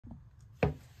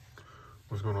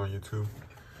What's going on, YouTube?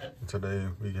 Today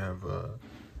we have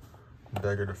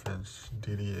Dagger Defense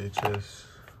DDHS.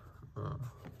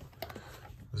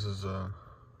 This is a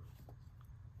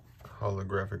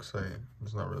holographic site.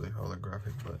 It's not really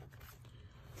holographic, but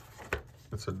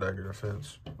it's a Dagger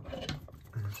Defense.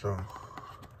 So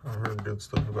I heard good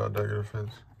stuff about Dagger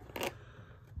Defense.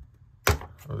 I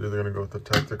was either gonna go with the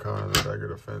Tacticon or the Dagger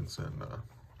Defense, and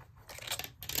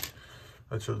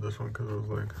I chose this one because it was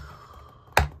like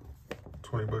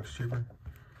 20 bucks cheaper.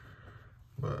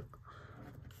 But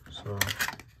so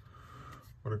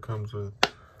what it comes with,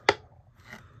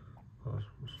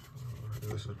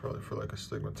 this is probably for like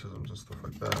astigmatisms and stuff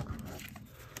like that.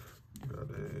 Got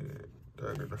a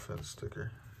Dagger Defense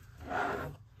sticker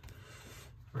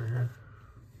right here.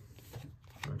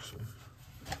 Actually,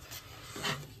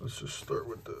 let's just start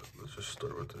with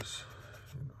this,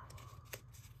 you know.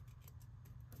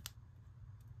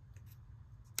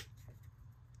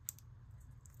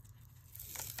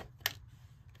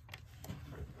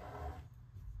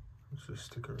 Just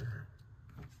stick over here.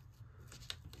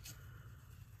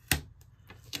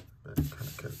 And kind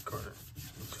of get it going.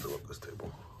 Let's fill up this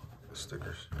table with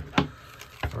stickers.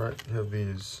 Alright, you have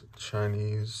these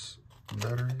Chinese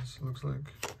batteries, looks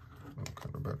like. What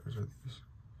kind of batteries are these?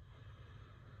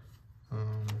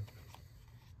 I'm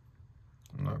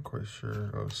not quite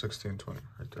sure. Oh, 1620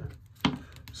 right there.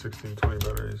 1620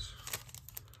 batteries.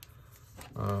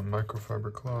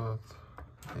 Microfiber cloth.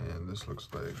 And this looks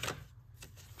like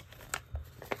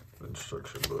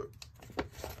instruction book.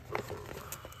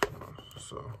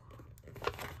 So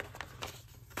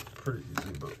pretty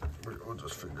easy, but we'll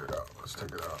just figure it out. Let's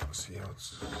take it out and see how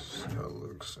it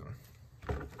looks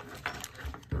and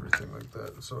everything like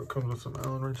that. So it comes with some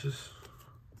Allen wrenches,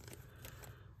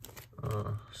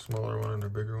 smaller one and a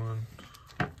bigger one,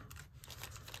 and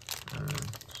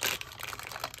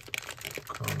it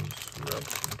comes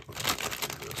wrapped in plastic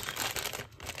like this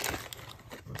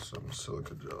with some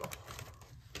silica gel.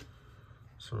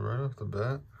 So right off the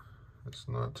bat, it's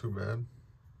not too bad.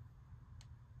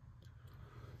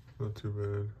 Not too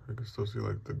bad. I can still see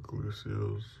like the glue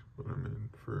seals, but I mean,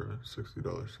 for a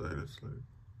 $60 site, it's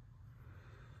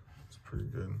pretty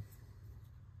good.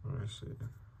 Let me see.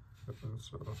 And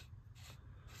so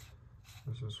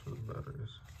this is for the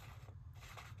batteries.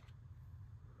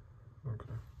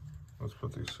 Okay, let's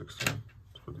put these 16.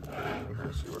 Let's put these batteries in here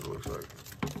and see what it looks like.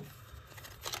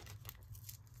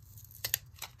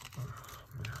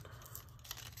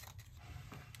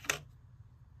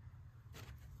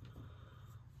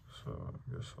 So I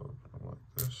guess I'll put them like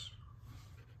this.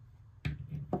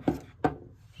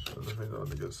 So this means I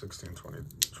want to get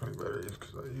 1620 batteries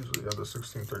because I usually have the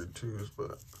 1632s,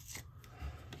 but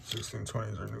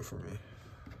 1620s are new for me.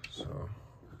 So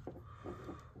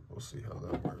we'll see how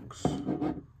that works.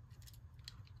 And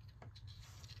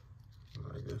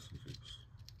I guess it's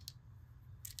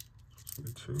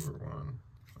supposed to be 2 or 1.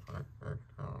 I don't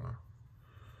know.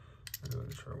 Maybe let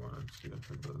me try 1 and see if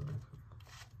it does anything.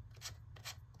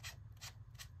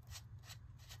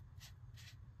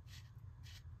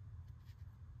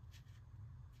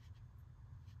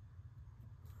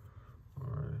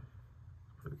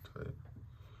 Pretty tight.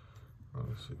 Let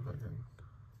me see if I can.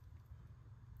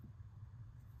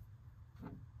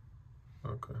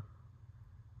 Okay.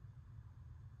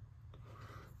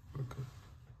 Okay.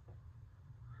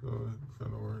 So it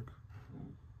kind of works.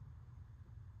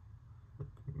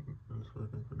 It's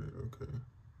working pretty okay. I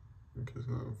think it's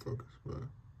not in focus, but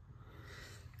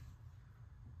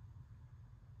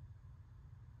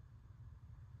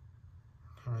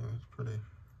I mean, it's pretty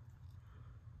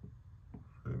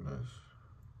nice.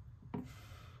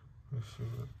 Let's see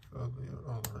what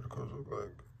all the verticals look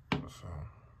like. So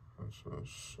that's a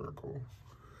circle.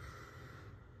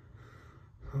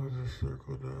 How's a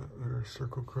circle dot or a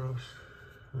circle cross?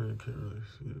 You can't really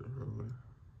see it probably.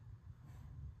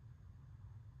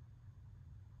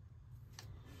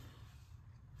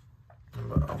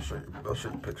 But I'll show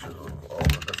you pictures of all the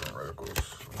different reticles.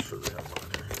 I'm sure they have one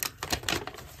here.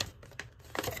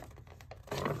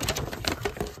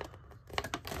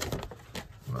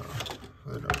 No,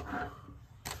 they don't.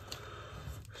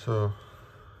 So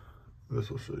this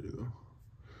will show you though.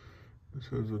 This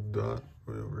has a dot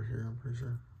way over here, I'm pretty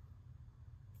sure.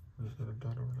 Is that a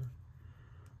dot over there?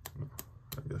 No,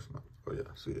 I guess not. Oh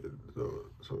yeah, see it.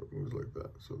 So it moves like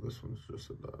that. So this one's just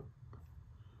a dot.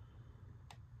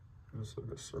 It's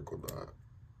like a circle dot.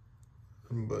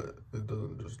 But it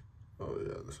doesn't just, oh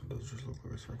yeah, this one does just look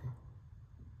like a circle.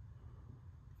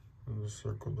 There's a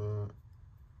circle dot.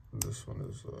 This one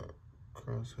is a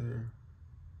crosshair.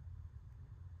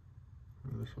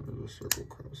 And this one is a circle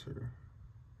crosshair.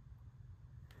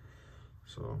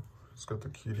 So it's got the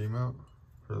QD mount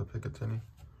for the Picatinny,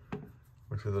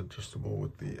 which is adjustable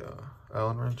with the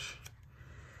Allen wrench.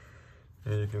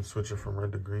 And you can switch it from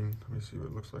red to green. Let me see what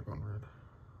it looks like on red.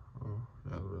 Oh,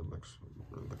 yeah, the red looks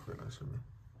really nice to me.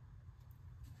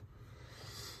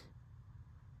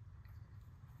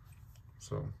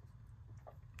 So,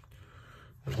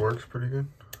 it works pretty good.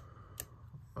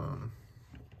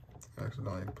 I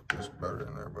accidentally put this battery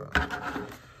in there, but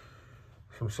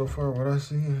from so far what I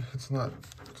see, it's not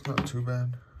too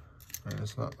bad. I mean,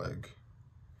 it's not like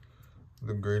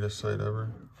the greatest sight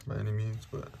ever by any means,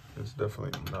 but it's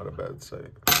definitely not a bad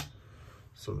sight.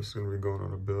 So this is gonna be going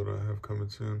on a build I have coming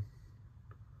soon.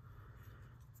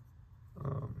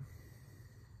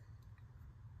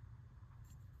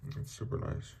 It's super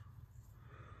nice.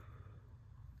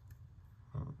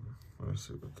 Let me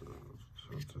see what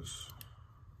this.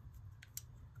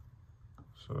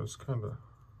 So it's kind of.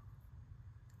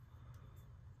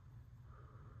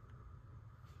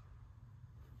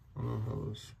 I don't know how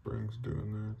the springs do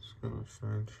in there. It's kind of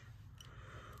strange,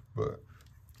 but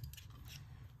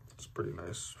it's pretty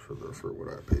nice for what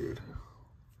I paid.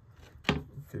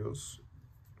 It feels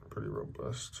pretty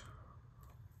robust.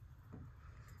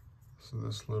 So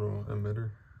this little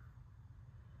emitter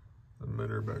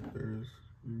back there is,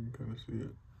 you can kind of see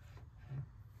it.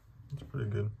 It's pretty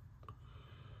good.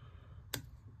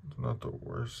 It's not the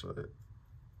worst sight,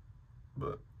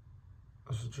 but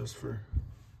this is just for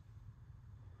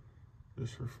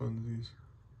funsies.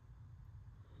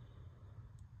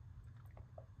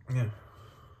 Yeah.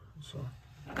 So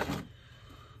let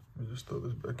me just throw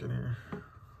this back in here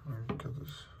because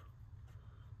this.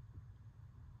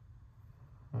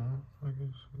 I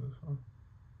guess this one.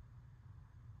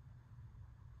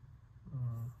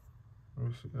 Let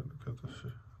me see how to cut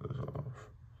this off.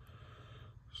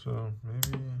 So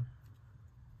maybe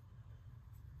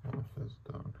if it's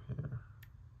down here.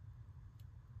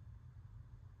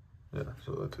 Yeah, so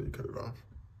that's how you cut it off.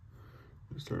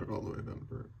 Just turn it all the way down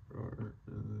to and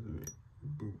then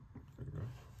boom. There you go.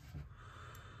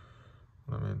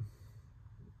 I mean,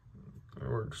 it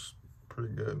works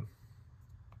pretty good.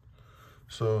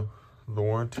 So the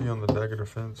warranty on the Dagger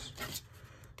Defense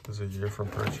is a year from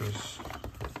purchase.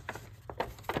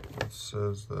 It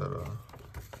says that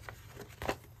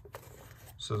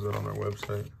on their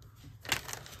website.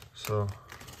 So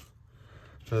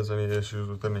if it has any issues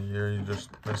within a year, you just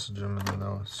message them and then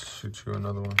they'll shoot you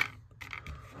another one.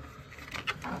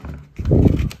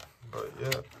 But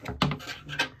yeah,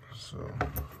 so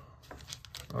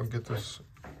I'll get this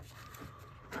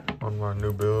on my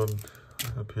new build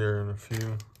up here in a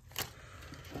few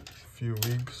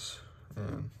weeks,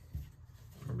 and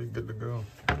I'll be good to go.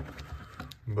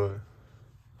 But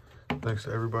thanks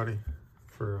to everybody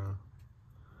for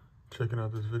checking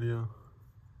out this video.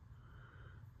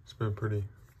 It's been pretty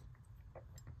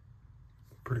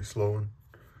slow one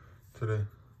today.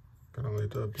 Kind of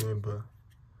late to upload, but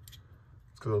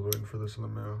it's because I was waiting for this in the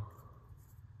mail.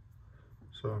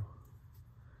 So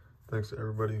thanks to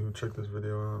everybody who checked this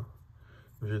video out.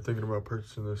 If you're thinking about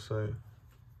purchasing this site,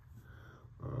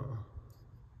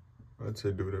 I'd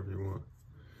say do whatever you want,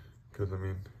 because I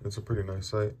mean, it's a pretty nice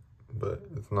site, but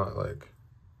it's not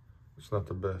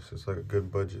the best. It's like a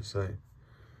good budget site,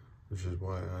 which is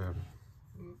why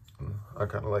I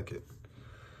kind of like it.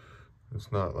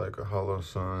 It's not like a hollow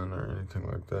sun or anything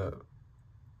like that,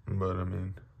 but I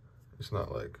mean, it's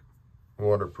not like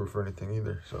waterproof or anything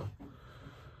either, so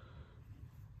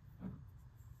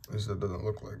at least it doesn't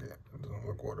look like it. It doesn't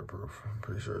look waterproof. I'm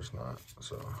pretty sure it's not,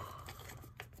 so.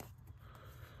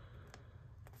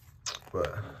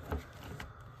 But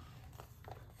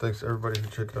thanks to everybody who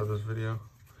checked out this video.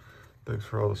 Thanks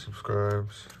for all the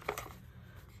subscribes.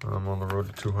 I'm on the road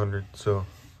to 200, so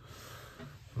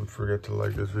don't forget to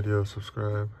like this video,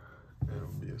 subscribe,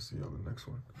 and we'll see you on the next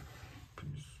one.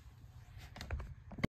 Peace.